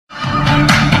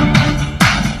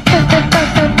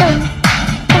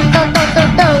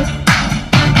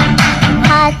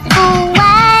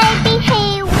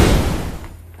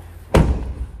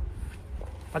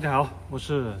我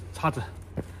是叉子。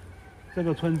这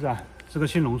个村子啊是个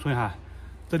新农村哈，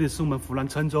这里是我们湖南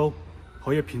郴州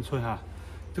荷叶坪村哈。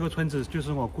这个村子就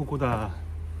是我姑姑的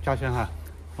家乡哈，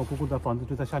我姑姑的房子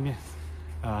就在下面，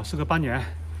是个半年。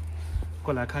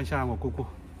过来看一下我姑姑。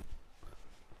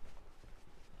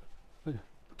哎呀，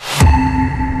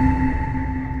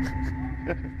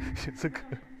这个，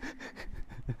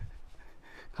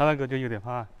看那个就有点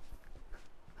怕。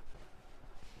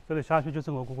这里下去就是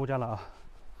我姑姑家了啊。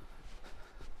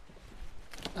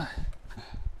哎，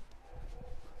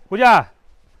姑家，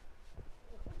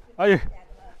哎，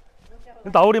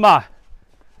你到的嘛？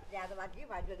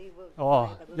哦，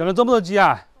养了这么多鸡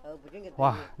啊！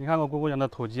哇，你看我姑姑养的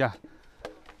土鸡啊，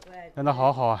养的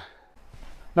好好啊。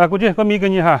来，姑姐，个米给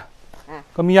你哈。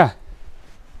个米啊。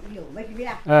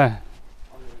哎，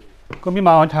个米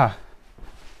蛮好吃。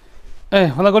哎，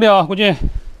放到这里啊，姑姐。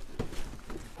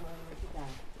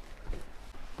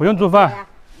不用煮饭，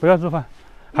不要煮饭，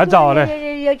还早嘞。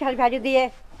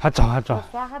还早。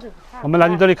我们来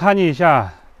你这里看你一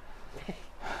下。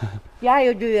还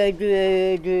有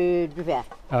煮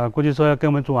饭。估计说要给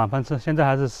我们煮晚饭吃，现在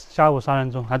还是下午3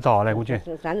点钟，还早嘞，估计。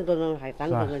30多钟，还30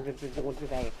多钟就我煮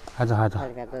饭。还早。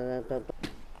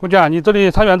姑姐，你这里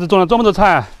菜园子种了这么多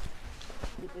菜，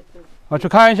我去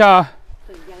看一下啊。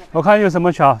我看有什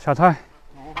么小菜。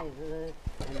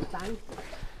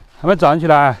还没长起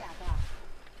来。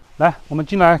来，我们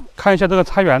进来看一下这个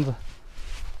菜园子。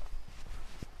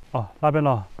哦，那边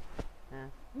了。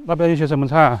那边有些什么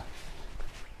菜啊？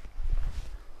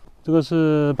这个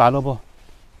是白萝卜。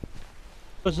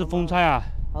这是风菜啊。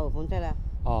哦，风菜了。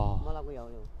哦。没那个要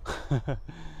用。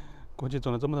估计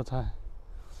种了这么多菜。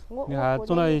你还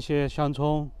种了一些香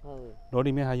葱。箩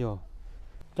里面还有。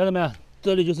家人们，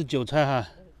这里就是韭菜哈。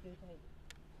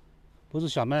不是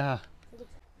小麦哈。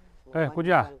哎，估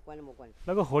计啊，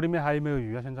那个河里面还有没有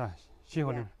鱼啊？现在西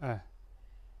河里面，哎，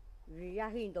鱼也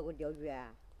很多人到过钓鱼啊。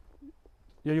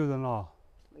也有人了。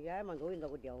也蛮多人到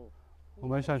过钓。我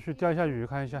们想去钓一下鱼，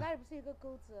看一下。那里不是有个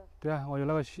钩子？对啊，我有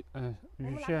那个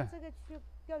鱼线。这个去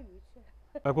钓鱼去。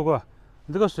哎，姑姑，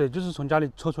你这个水就是从家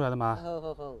里抽出来的吗？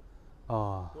好。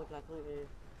哦。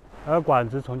那个管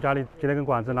子从家里接了根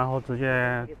管子，然后直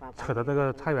接扯到这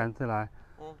个菜园子来。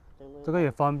这个也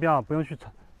方便，不用去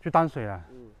担水啊。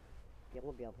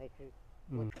我不要拍吃。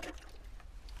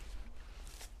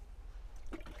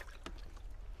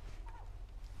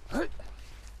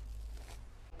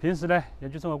平时呢，也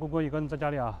就是我姑姑一个人在家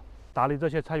里啊，打理这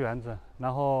些菜园子，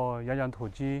然后养土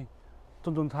鸡，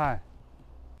种菜。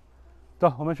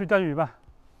走，我们去钓鱼吧。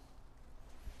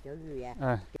钓鱼呀？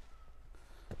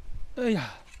哎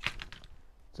呀，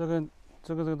这个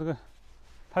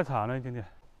太长了一点点。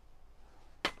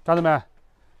家人们，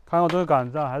看我这个杆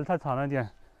子啊，还是太长了一点。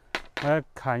来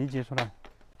砍一节出来，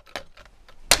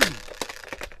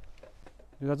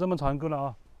有个这么长够了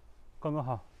啊，刚刚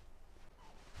好。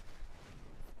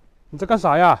你在干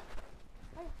啥呀？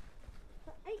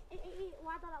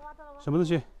挖到了！什么东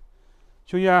西？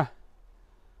蚯蚓啊！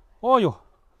哦哟，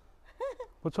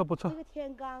不错。这个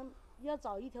天缸要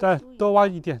找一条。再多挖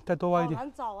一点，好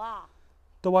难找啊！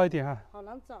多挖一点啊！好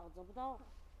难找不到。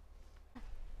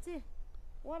这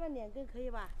挖了2根可以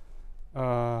吧？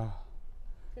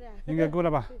应该够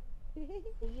了吧？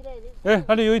哎，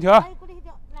那里有一条。过来一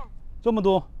条，来。这么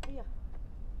多。哎呀，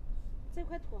这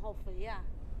块土好肥呀。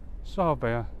是好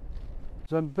肥啊！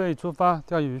准备出发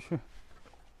钓鱼去。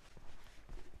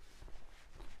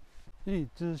一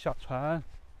只小船。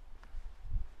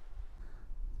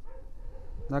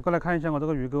来，过来看一下我这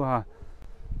个鱼钩哈，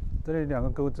这里2个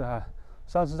钩子哈。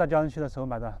上次在江西的时候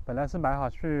买的，本来是买好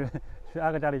去阿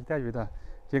哥家里钓鱼的，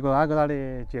结果阿哥那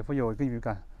里姐夫有一个鱼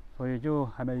竿，所以就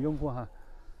还没用过哈。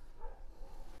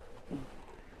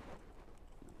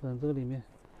放这个里面，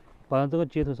绑到这个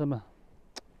接头上面。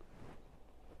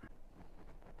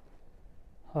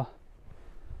好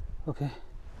 ，OK。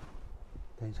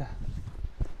等一下，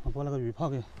我把那个鱼泡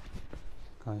给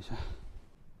搞一下。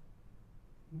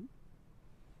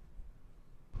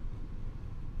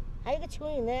还有个蚯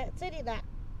蚓呢，这里的。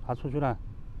爬出去了。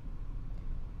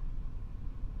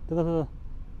这个是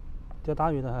钓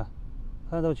大鱼的哈，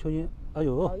看到蚯蚓，哎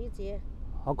呦，好一截，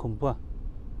好恐怖啊！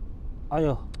哎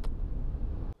呦，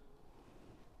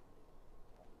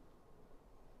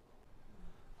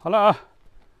好了啊。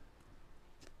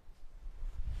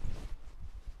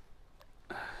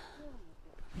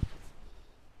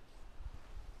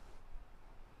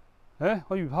哎，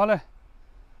我鱼泡嘞！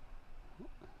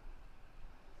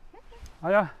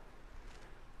哎呀，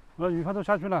我的鱼泡都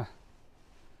下去了。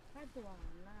太短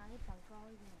了，要长高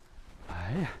一点。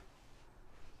哎呀，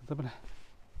这不来，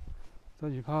这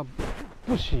鱼泡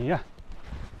不行呀。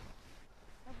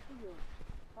那不是有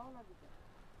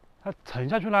它沉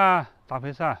下去了，咋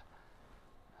回事啊？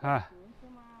啊？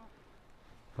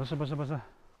不是。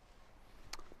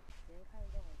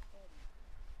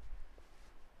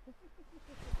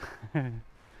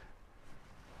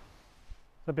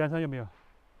这边上有没有？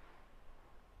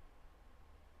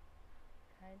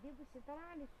肯定不行，到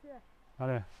哪里去？哪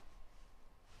里？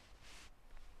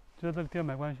就这个地方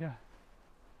没关系啊。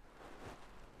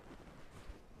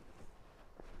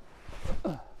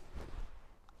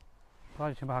抓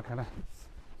紧先把它开了。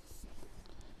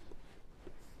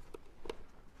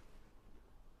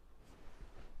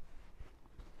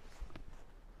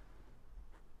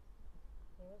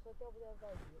你们说钓不钓到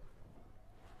鱼？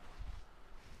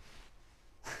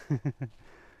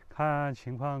看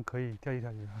情况可以钓一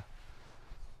条鱼啊，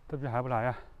这边还不来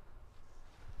呀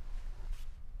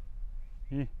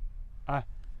？1、2，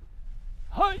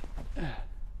嗨！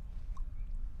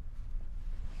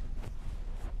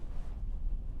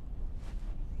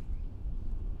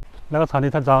那个场地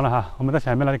太脏了哈，我们到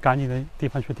前面那里干净的地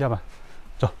方去钓吧。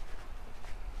走，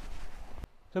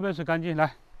这边是干净，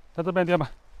来，在这边钓吧。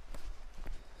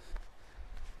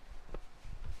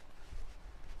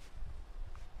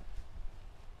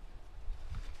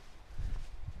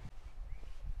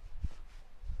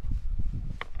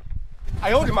哎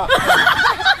呦我的妈！过去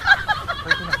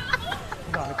了，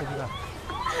去哪里过去了？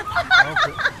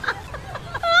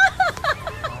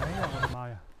哎呀，我的妈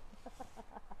呀！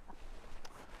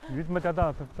鱼怎么钓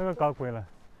到？这个搞鬼了！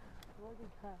我的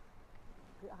天，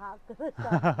好，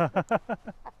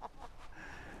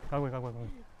搞鬼！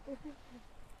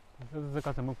这是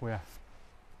搞什么鬼啊？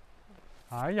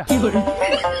哎呀！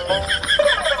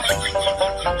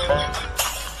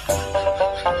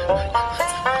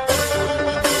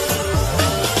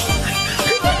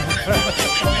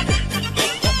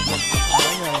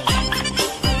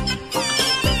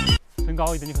升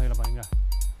高一点就可以了吧？应该。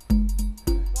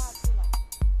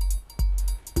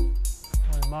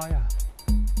我的妈呀！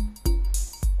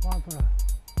挂住了！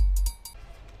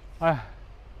哎，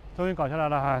终于搞下来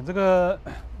了哈！这个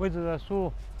位置的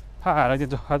树太矮了一点，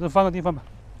走，还是换个地方吧。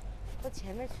到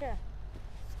前面去。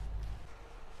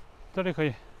这里可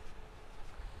以。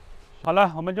好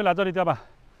了，我们就来这里钓吧。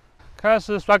开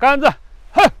始甩杆子，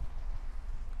哼！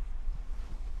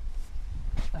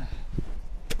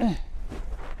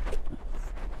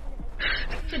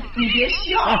你别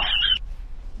笑。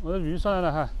我的鱼上来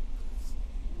了哈。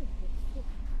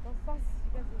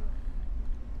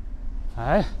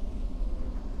哎，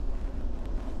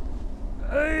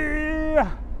哎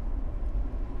呀，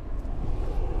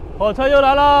火车又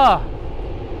来了！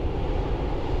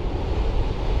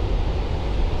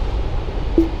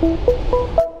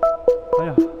哎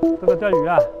呀，这个钓鱼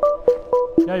啊，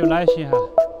要有耐心哈，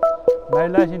没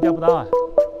耐心钓不到啊。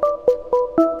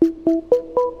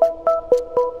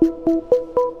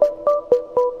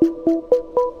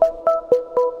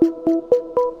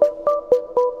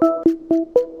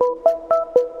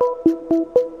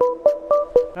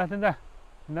来，现在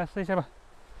你来试一下吧。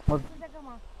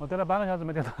我钓了半个小时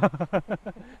没钓到，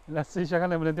你来试一下看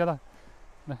能不能钓到。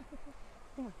来，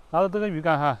拿着这个鱼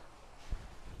竿哈，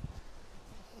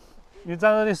你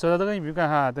站这里守着这个鱼竿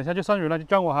哈，等下就上鱼了就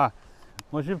叫我哈，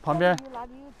我去旁边，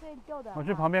我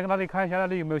去旁边那里看一下那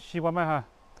里有没有西瓜卖哈。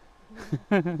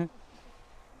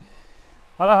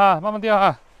好了哈，慢慢钓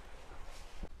哈。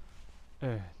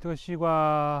哎，这个西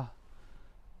瓜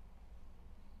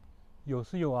有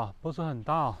是有啊，不是很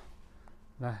大啊。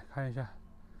来看一下，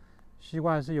西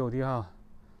瓜还是有的哈，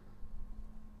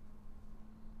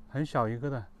很小一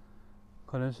个的，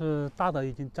可能是大的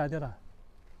已经摘掉了。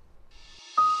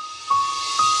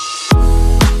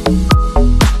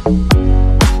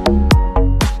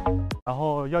然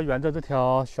后要沿着这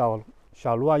条小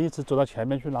路啊，一直走到前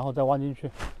面去，然后再弯进去，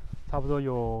差不多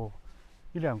有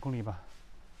1、2公里吧，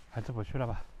还是不去了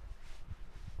吧。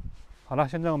好了，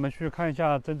现在我们去看一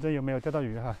下珍珍有没有钓到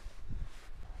鱼哈。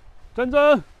珍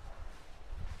珍，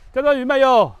钓到鱼没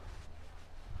有？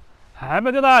还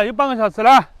没钓到，有半个小时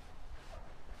了。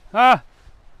啊，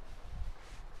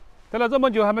钓了这么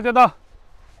久还没钓到，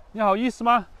你好意思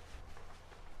吗？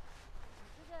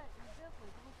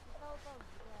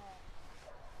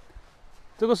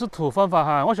这个是土方法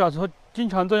哈，我小时候经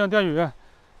常这样钓鱼，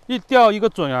一钓一个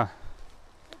准啊。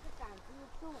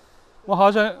我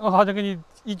好想给你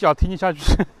一脚踢你下去。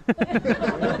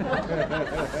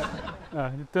啊，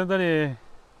你在这里。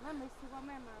那没西瓜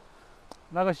卖吗？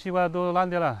那个西瓜都烂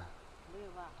掉了。没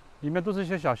有吧？里面都是一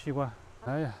些小西瓜。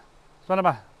哎呀，算了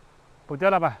吧，不钓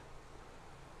了吧。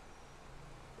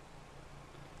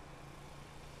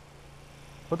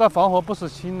不到防火不死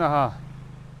心了哈。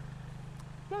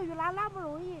钓鱼那不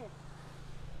容易。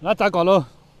那咋搞喽？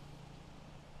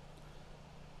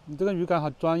你这个鱼竿好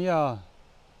专业啊！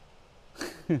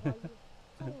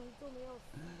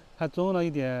还重了一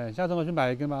点，下次我去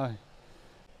买一根吧。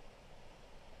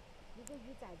一个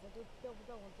鱼崽子都钓不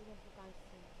到，我真的不甘心。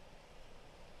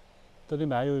这里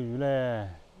面还有鱼嘞。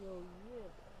有鱼。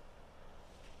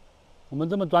我们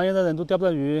这么专业的人都钓不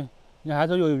到鱼，你还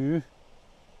说有鱼，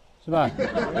是吧？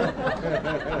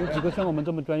有几个像我们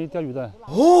这么专业钓鱼的？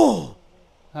哦。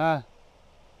啊？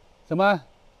什么？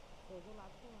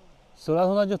手拉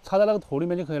痛了就插在那个头里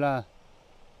面就可以了，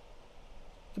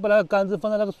就把那个杆子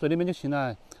放在那个水里面就行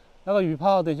了。那个鱼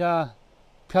泡等一下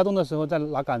飘动的时候再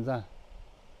拿杆子，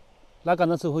拿杆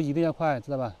子的时候一定要快，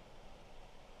知道吧？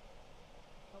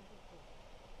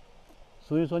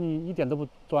所以说你一点都不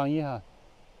专业哈，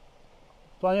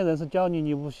专业人士教你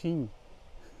你不信，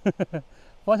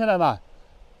放下来吧，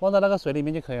放到那个水里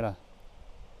面就可以了。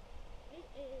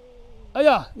哎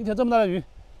呀，一条这么大的鱼！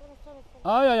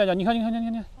哎呀呀呀！你看，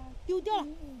丢掉了，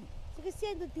这个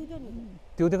线都丢掉了。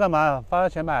丢掉干嘛？花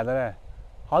钱买的嘞，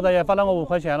好歹也花了我5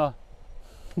块钱了。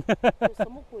有什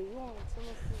么鬼用？真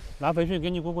的是。拿回去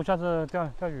给你姑姑下次钓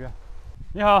鱼。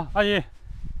你好，阿姨。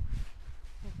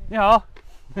你好。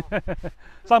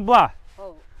散步啊？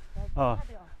哦。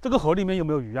这个河里面有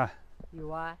没有鱼啊？有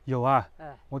啊。有啊。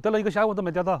我钓了1个下午都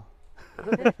没钓到。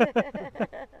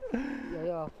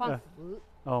要放食。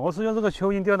哦，我是用这个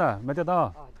蚯蚓钓的，没钓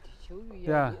到。蚯蚓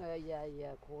对啊，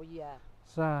也可以啊。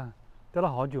是啊，钓了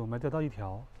好久没钓到一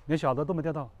条，连小的都没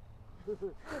钓到。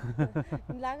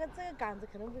你拿个这个杆子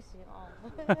可能不行啊。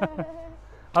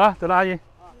好了，走了，阿姨。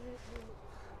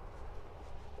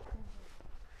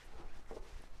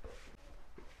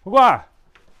姑姑，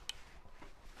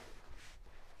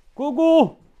姑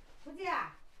姑，姑姐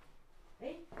啊，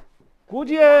哎，姑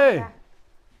姐，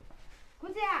姑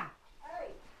姐啊，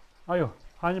哎呦，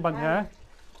喊你半天。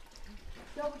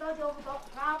钓不到，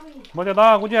哪不赢？没钓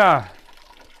到，姑姐。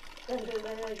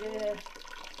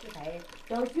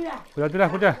钓去了。不要去了，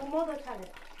姑姐。我摸到看了，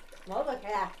摸到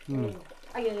看啊。嗯。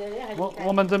哎呀，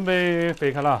我们准备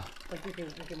回去了。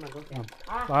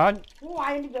啊！我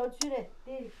玩意你不要去嘞，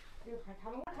他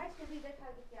们开始可以再看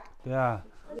一下。对啊，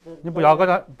你不要搞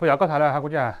他了，哈，姑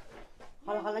姐。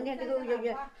好了，你看这个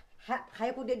还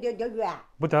有钓鱼啊？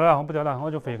不钓了，我不钓了，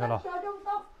我就回去了。钓不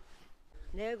到。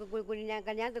那个过年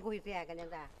干两只可以噻，干两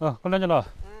只。过两只了。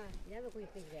两只可以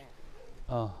噻。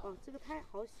哦，这个太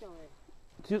好小哎。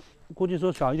就估计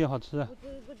说小一点好吃。我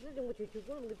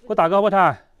我打个锅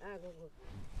台。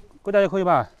锅台也可以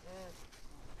吧？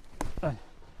哎。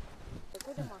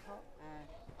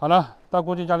好了，到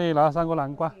姑姐家里拿3个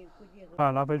南瓜，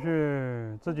拿回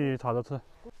去自己炒着吃。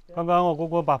刚刚我姑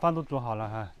姑把饭都煮好了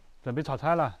哈，准备炒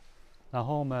菜了。然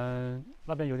后我们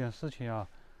那边有点事情啊，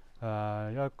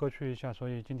要过去一下，所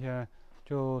以今天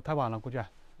就太晚了，估计。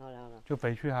好了，就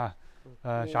回去哈。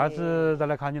下次再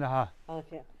来看你了哈。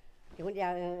行。结婚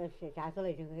家下次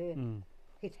来就可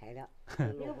以菜了。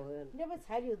你那边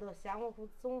菜留到下午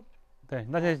种。对，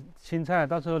那些青菜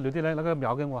到时候留的那个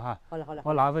苗给我哈。好了，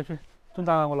我拿回去种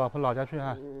到我老婆老家去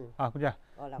哈。姑姐，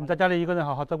你在家里一个人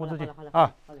好好照顾自己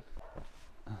啊。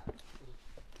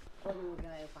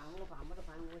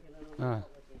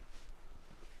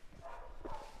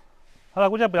好了，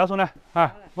姑姐不要送了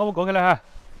啊，我们过去了哈。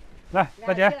来，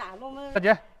再见，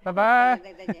拜拜。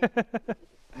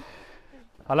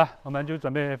好了，我们就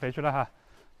准备回去了哈。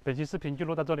本期视频就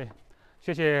录到这里，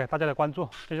谢谢大家的关注，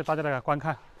谢谢大家的观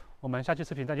看，我们下期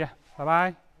视频再见，拜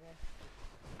拜。